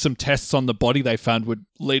doing some tests on the body they found would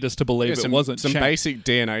lead us to believe it wasn't some Shank. basic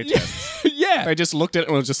DNA tests. Yeah. They just looked at it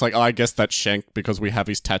and was just like, oh, I guess that's Shank because we have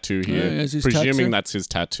his tattoo here. Yeah, it's his Presuming tattoo. that's his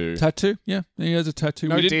tattoo. Tattoo? Yeah, he has a tattoo.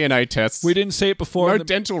 No DNA tests. We didn't see it before. No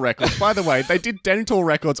dental records. By the way, they did dental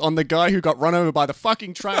records on the guy who got run over by the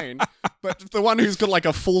fucking train, but the one who's got like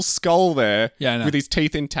a full skull there Yeah, I know. with his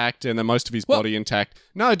teeth intact and then most of his body intact.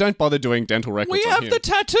 No, don't bother doing dental records We on have him. the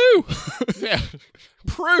tattoo. Yeah.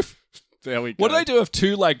 Proof. There we go. What do they do if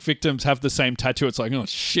two like victims have the same tattoo? It's like, oh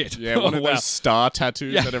shit. Yeah, one of Wow. those star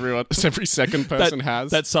tattoos Yeah. that every second person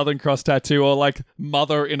has. That Southern Cross tattoo, or like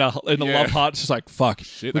mother in a Yeah. love heart. It's just like, fuck.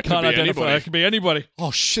 Shit, we that could can't be identify. anybody. That could be anybody.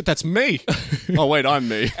 Oh shit, that's me. Oh wait, I'm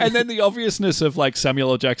me. And then the obviousness of like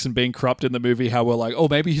Samuel L. Jackson being corrupt in the movie, how we're like, oh,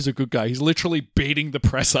 maybe he's a good guy. He's literally beating the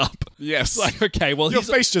press up. Yes. Like, okay, well, Your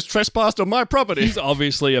face just trespassed on my property. he's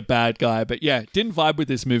obviously a bad guy. But yeah, didn't vibe with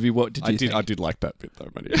this movie. What did you think? I did like that bit though,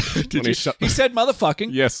 man. Did you? He said motherfucking.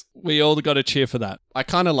 Yes. We all got to cheer for that. I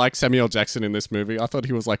kind of like Samuel Jackson in this movie. I thought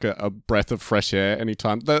he was like a breath of fresh air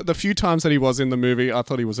anytime. The few times that he was in the movie, I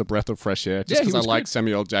thought he was a breath of fresh air. Just Yeah, he because I was like good.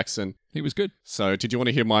 Samuel Jackson. He was good. So, did you want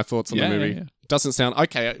to hear my thoughts on Yeah, the movie? yeah. Doesn't sound...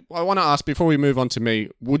 Okay, I want to ask, before we move on to me,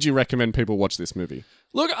 would you recommend people watch this movie?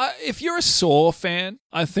 Look, if you're a Saw fan,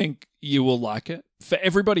 I think you will like it. For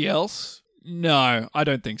everybody else, no, I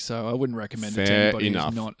don't think so. I wouldn't recommend it to Fair anybody enough.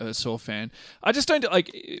 who's not a Saw fan. I just don't like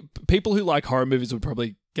people who like horror movies would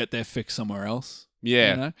probably get their fix somewhere else.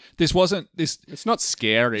 Yeah. You know? This wasn't this. It's not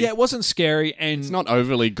scary. Yeah, it wasn't scary, and It's not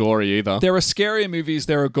overly gory either. there are scarier movies,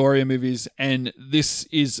 there are gorier movies, and this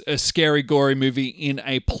is a scary, gory movie in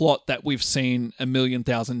a plot that we've seen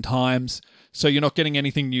 1,000,000 times. So you're not getting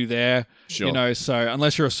anything new there. Sure. So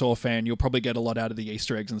unless you're a Saw fan, you'll probably get a lot out of the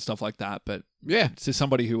Easter eggs and stuff like that. But Yeah. to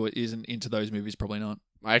somebody who isn't into those movies, probably not.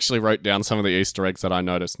 I actually wrote down some of the Easter eggs that I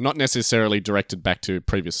noticed. Not necessarily directed back to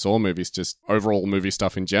previous Saw movies, just overall movie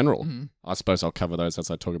stuff in general. I suppose I'll cover those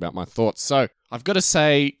as I talk about my thoughts. So, I've got to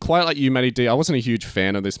say, quite like you, Matty D, I wasn't a huge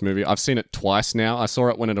fan of this movie. I've seen it twice now. I saw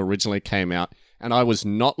it when it originally came out, and I was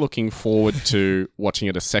not looking forward to watching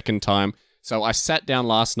it a second time. So, I sat down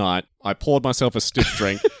last night, I poured myself a stiff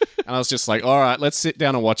drink, and I was just like, all right, let's sit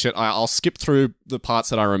down and watch it. I'll skip through the parts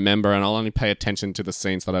that I remember, and I'll only pay attention to the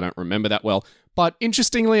scenes that I don't remember that well. But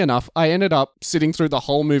interestingly enough, I ended up sitting through the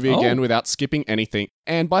whole movie again without skipping anything.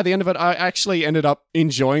 And by the end of it, I actually ended up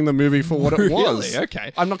enjoying the movie for what it was. Really?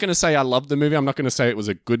 Okay. I'm not going to say I loved the movie. I'm not going to say it was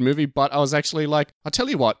a good movie, but I was actually like, I'll tell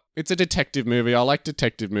you what, it's a detective movie. I like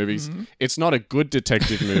detective movies. It's not a good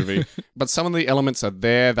detective movie, but some of the elements are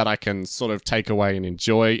there that I can sort of take away and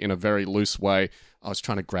enjoy in a very loose way. I was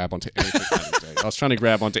trying to grab onto anything. I was trying to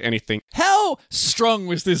grab onto anything. How strong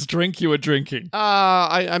was this drink you were drinking?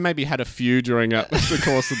 I maybe had a few during the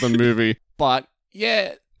course of the movie, but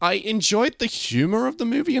yeah, I enjoyed the humor of the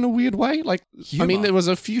movie in a weird way. Like, I mean, Humor? there was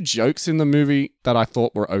a few jokes in the movie that I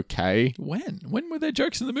thought were okay. When were there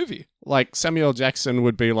jokes in the movie? Like, Samuel Jackson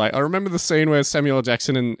would be like, I remember the scene where Samuel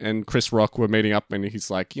Jackson and Chris Rock were meeting up, and he's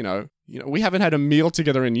like, you know, we haven't had a meal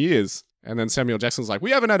together in years. And then Samuel Jackson's like,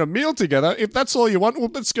 we haven't had a meal together. If that's all you want,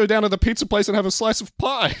 well, let's go down to the pizza place and have a slice of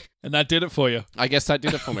pie. And that did it for you. I guess that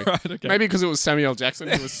did it for me. Right, okay. Maybe because it was Samuel Jackson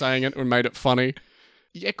who was saying it and made it funny.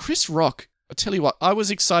 Yeah, Chris Rock. I tell you what, I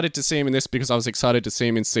was excited to see him in this because I was excited to see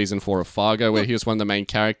him in season 4 of Fargo, where he was one of the main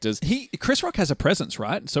characters. Chris Rock has a presence,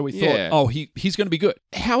 right? So we Yeah. thought, he's going to be good.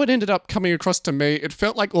 How it ended up coming across to me, it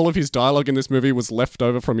felt like all of his dialogue in this movie was left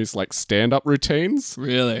over from his like stand-up routines.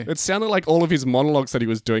 Really? It sounded like all of his monologues that he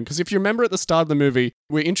was doing. Because if you remember at the start of the movie,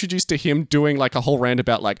 we're introduced to him doing like a whole rant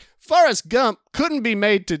about like, Forrest Gump couldn't be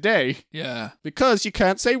made today Yeah. because you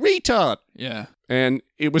can't say retard. Yeah. And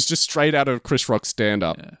it was just straight out of Chris Rock's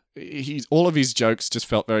stand-up. Yeah. All of his jokes just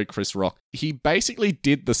felt very Chris Rock. He basically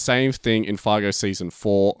did the same thing in Fargo season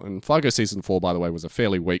 4. And Fargo season 4, by the way, was a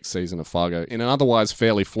fairly weak season of Fargo in an otherwise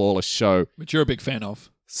fairly flawless show. Which you're a big fan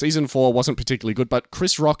of. Season 4 wasn't particularly good, but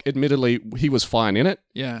Chris Rock, admittedly, he was fine in it.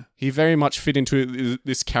 Yeah. He very much fit into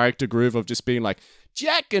this character groove of just being like,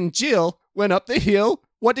 Jack and Jill went up the hill.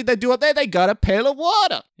 What did they do up there? They got a pail of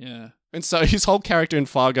water. Yeah. And so his whole character in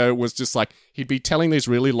Fargo was just like, he'd be telling these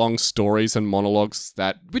really long stories and monologues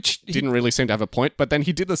that didn't really seem to have a point, but then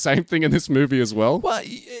he did the same thing in this movie as well. Well,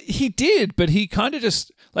 he did, but he kind of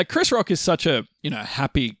just, like, Chris Rock is such a,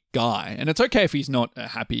 happy guy, and it's okay if he's not a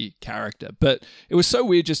happy character, but it was so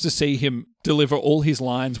weird just to see him deliver all his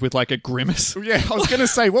lines with, like, a grimace. Yeah, I was going to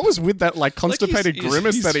say, what was with that, like, constipated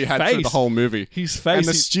grimace that he had through the whole movie? His face. And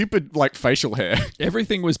the stupid, like, facial hair.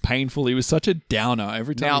 Everything was painful. He was such a downer.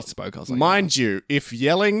 Every time he spoke, I was like... Mind you, if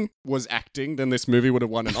yelling was acting, then this movie would have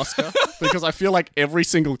won an Oscar. Because I feel like every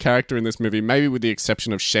single character in this movie, maybe with the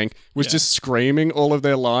exception of Shank, was just screaming all of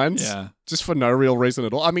their lines. Yeah. Just for no real reason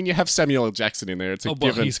at all. I mean, you have Samuel L. Jackson in there. It's a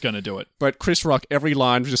given. He's going to do it. But Chris Rock, every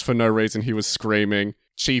line, just for no reason, he was screaming.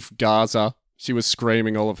 Chief Garza, she was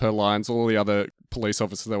screaming all of her lines. All the other police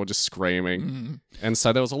officers, they were just screaming. Mm. And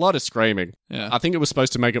so there was a lot of screaming. Yeah. I think it was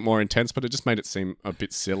supposed to make it more intense, but it just made it seem a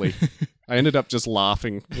bit silly. I ended up just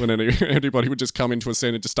laughing when anybody would just come into a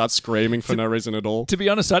scene and just start screaming for no reason at all. To be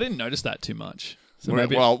honest, I didn't notice that too much. So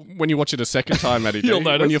well, when you watch it a second time, Matty, You'll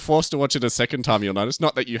notice. When you're forced to watch it a second time, you'll notice.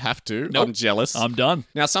 Not that you have to. Nope. I'm jealous. I'm done.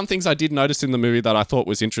 Now, some things I did notice in the movie that I thought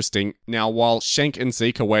was interesting. Now, while Shank and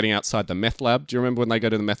Zeke are waiting outside the meth lab, do you remember when they go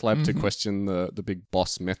to the meth lab to question the big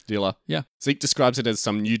boss meth dealer? Yeah. Zeke describes it as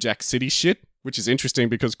some New Jack City shit, which is interesting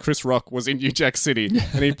because Chris Rock was in New Jack City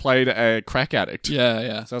and he played a crack addict.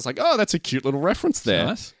 Yeah. So I was like, oh, that's a cute little reference there.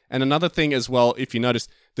 Nice. And another thing as well, if you notice,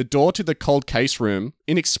 the door to the cold case room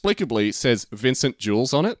inexplicably says Vincent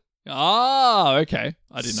Jules on it. Oh, okay.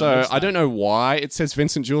 I didn't know. So I don't know why it says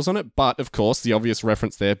Vincent Jules on it, but of course, the obvious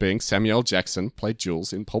reference there being Samuel L. Jackson played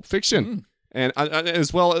Jules in Pulp Fiction. And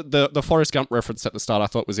as well, the Forrest Gump reference at the start I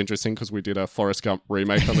thought was interesting because we did a Forrest Gump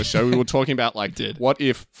remake on the show. We were talking about, like, what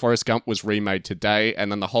if Forrest Gump was remade today?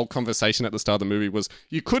 And then the whole conversation at the start of the movie was,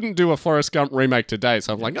 you couldn't do a Forrest Gump remake today.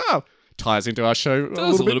 So I'm like, oh, ties into our show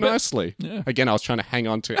a little bit nicely. Yeah. Again, I was trying to hang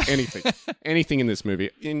on to anything in this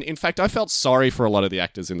movie. In fact, I felt sorry for a lot of the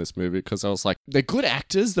actors in this movie because I was like, they're good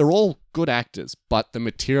actors. They're all good actors, but the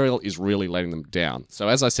material is really letting them down. So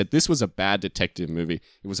as I said, this was a bad detective movie.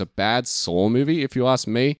 It was a bad Saw movie, if you ask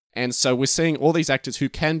me. And so we're seeing all these actors who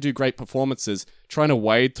can do great performances trying to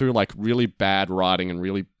wade through, like, really bad writing and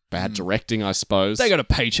really bad directing, I suppose. They got a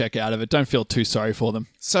paycheck out of it. Don't feel too sorry for them.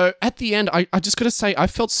 So at the end, I just got to say, I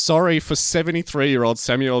felt sorry for 73-year-old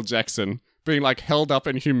Samuel L. Jackson being, like, held up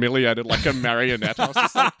and humiliated like a marionette. I was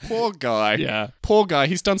just like, poor guy. Yeah. Poor guy.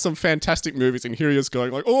 He's done some fantastic movies and here he is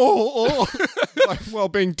going like, oh. Like, well,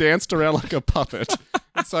 being danced around like a puppet.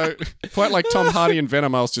 And so, quite like Tom Hardy in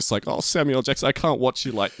Venom, I was just like, oh, Samuel L. Jackson, I can't watch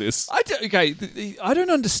you like this. I don't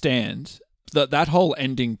understand that whole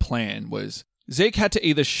ending plan was Zeke had to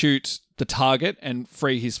either shoot the target and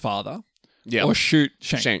free his father, or shoot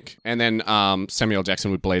Shank. And then Samuel L. Jackson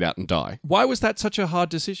would bleed out and die. Why was that such a hard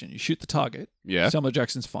decision? You shoot the target. Yeah. Samuel L.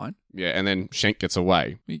 Jackson's fine. Yeah, and then Shank gets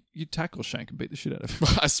away. You tackle Shank and beat the shit out of him.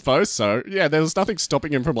 I suppose so. Yeah, there was nothing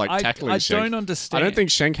stopping him from, like, tackling Shank. I don't understand. I don't think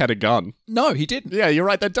Shank had a gun. No, he didn't. Yeah, you're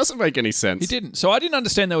right. That doesn't make any sense. He didn't. So I didn't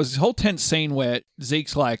understand. There was this whole tense scene where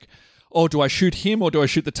Zeke's like, oh, do I shoot him or do I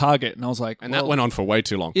shoot the target? And I was like, and that went on for way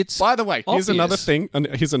too long. By the way, here's another thing, and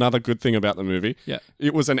here's another good thing about the movie. Yeah.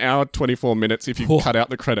 It was an hour, 24 minutes if you cut out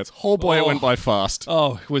the credits. Oh boy, it went by fast.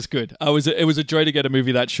 Oh, it was good. It was a joy to get a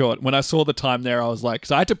movie that short. When I saw the time there, I was like,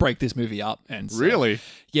 because I had to break this movie up. And so, really?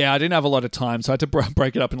 Yeah, I didn't have a lot of time, so I had to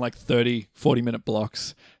break it up in like 30, 40-minute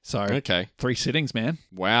blocks. So, okay. 3 sittings, man.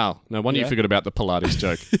 Wow. No wonder you forgot about the Pilates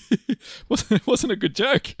joke. It wasn't a good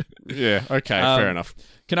joke. Yeah, okay, fair enough.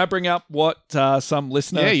 Can I bring up what some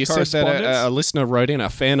listener you said that a listener wrote in, a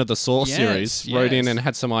fan of the Saw series, wrote in and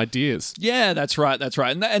had some ideas. Yeah, that's right.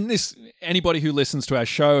 And this, anybody who listens to our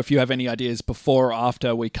show, if you have any ideas before or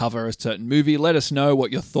after we cover a certain movie, let us know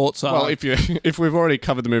what your thoughts are. Well, if we've already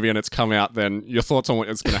covered the movie and it's come out, then your thoughts on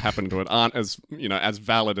what's going to happen to it aren't as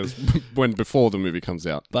valid as when before the movie comes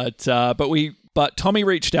out. But Tommy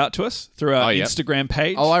reached out to us through our Instagram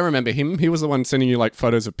page. Oh, I remember him. He was the one sending you, like,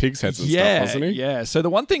 photos of pigs' heads and stuff, wasn't he? Yeah. So the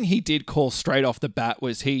one thing he did call straight off the bat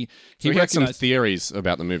was he had some theories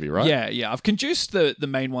about the movie, right? Yeah. I've conduced the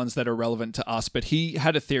main ones that are relevant to us, but he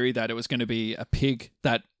had a theory that it was going to be a pig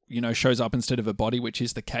that shows up instead of a body, which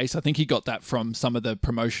is the case. I think he got that from some of the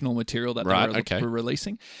promotional material that they were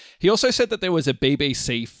releasing. He also said that there was a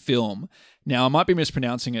BBC film. Now, I might be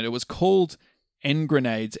mispronouncing it. It was called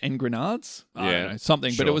Engrenades. I don't know,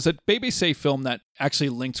 something. Sure. But it was a BBC film that actually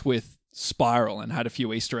linked with spiral and had a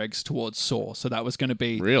few Easter eggs towards Saw. So that was going to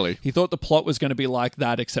be... Really? He thought the plot was going to be like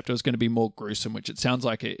that, except it was going to be more gruesome, which it sounds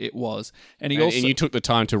like it was. And And you took the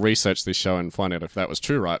time to research this show and find out if that was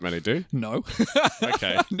true, right, Matty D? No.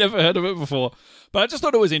 Okay. Never heard of it before. But I just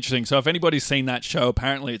thought it was interesting. So if anybody's seen that show,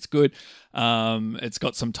 apparently it's good. It's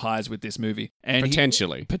got some ties with this movie. And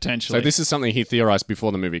Potentially. Potentially. So this is something he theorized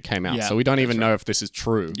before the movie came out. Yeah, so we don't even know if this is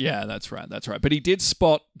true. Yeah, that's right. That's right. But he did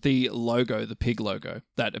spot the logo, the pig logo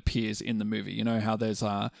that appears in the movie. You know how there's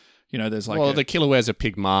there's like the killer wears a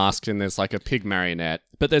pig mask and there's like a pig marionette.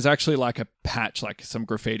 but there's actually like a patch, like some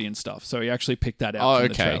graffiti and stuff. So he actually picked that out from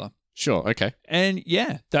the trailer. Sure, okay. And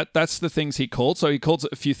yeah, that's the things he called. So he called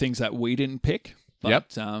a few things that we didn't pick.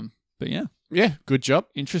 But, but yeah. Yeah, good job.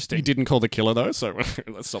 Interesting. He didn't call the killer though, so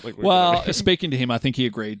that's something. Well, speaking to him, I think he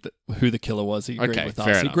agreed who the killer was. He agreed with us.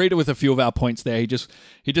 Fair enough. He agreed with a few of our points there. He just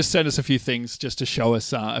sent us a few things just to show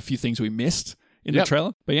us a few things we missed in the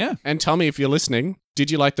trailer. But yeah. And tell me if you're listening, did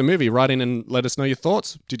you like the movie? Write in and let us know your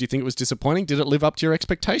thoughts. Did you think it was disappointing? Did it live up to your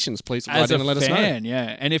expectations? Please write in and let us know.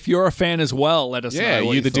 Yeah. And if you're a fan as well, let us know. Yeah,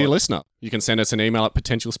 what you the dear thought. listener. You can send us an email at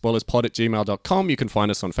potentialspoilerspod@gmail.com. You can find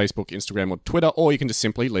us on Facebook, Instagram, or Twitter, or you can just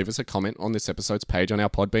simply leave us a comment on this episode's page on our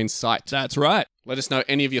Podbean site. That's right. Let us know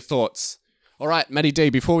any of your thoughts. All right, Matty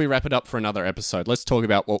D, before we wrap it up for another episode, let's talk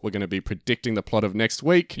about what we're going to be predicting the plot of next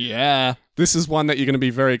week. Yeah. This is one that you're going to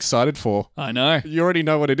be very excited for. I know. You already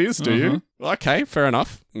know what it is, do you? Okay, fair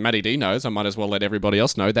enough. Matty D knows. I might as well let everybody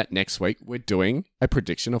else know that next week we're doing a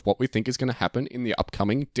prediction of what we think is going to happen in the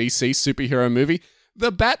upcoming DC superhero movie,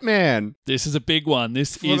 The Batman. This is a big one.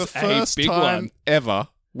 This For is the first a big time one. ever,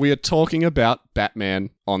 we are talking about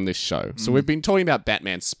Batman on this show. So we've been talking about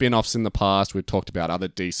Batman spin-offs in the past. We've talked about other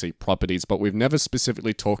DC properties, but we've never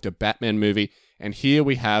specifically talked a Batman movie. And here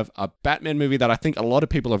we have a Batman movie that I think a lot of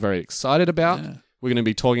people are very excited about. Yeah. We're going to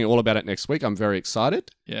be talking all about it next week. I'm very excited.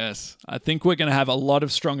 Yes. I think we're going to have a lot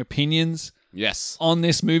of strong opinions. Yes. On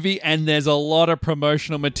this movie, and there's a lot of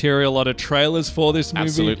promotional material, a lot of trailers for this movie.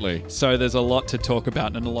 Absolutely. So there's a lot to talk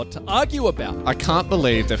about and a lot to argue about. I can't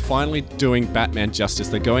believe they're finally doing Batman justice.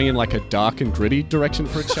 They're going in like a dark and gritty direction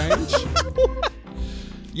for a change.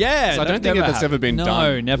 Yeah. So I don't think that's ever been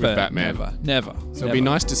done with Batman. Never. So it'd be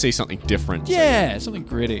nice to see something different. Yeah, something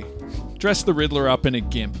gritty. Dress the Riddler up in a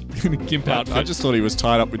gimp. In a gimp outfit. I just thought he was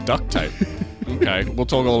tied up with duct tape. Okay, we'll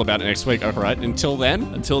talk all about it next week. All right, until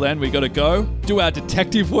then, we got to go, do our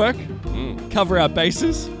detective work, cover our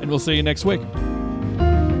bases, and we'll see you next week.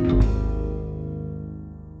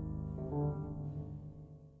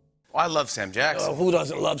 I love Sam Jackson. Who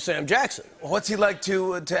doesn't love Sam Jackson? What's he like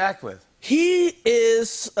to act with? He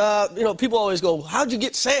is, people always go, how'd you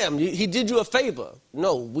get Sam? He did you a favor.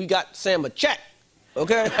 No, we got Sam a check,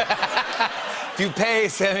 okay? If you pay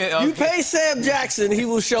Sam... Okay. You pay Sam Jackson, he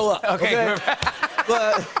will show up, okay?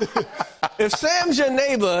 But if Sam's your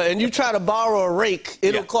neighbor and you try to borrow a rake,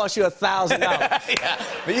 it'll cost you $1,000. Yeah,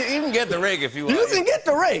 but you can get the rake if you want. You can get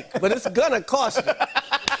the rake, but it's gonna cost you.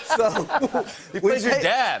 So he plays your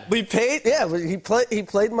dad. We paid, he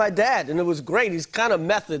played my dad, and it was great. He's kind of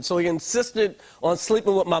method, so he insisted on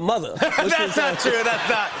sleeping with my mother. That's not true.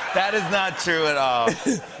 That is not true at all.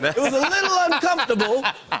 It was a little uncomfortable.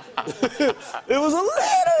 It was a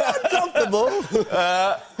little uncomfortable.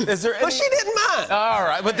 Is there any... But she didn't mind. All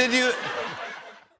right, but did you...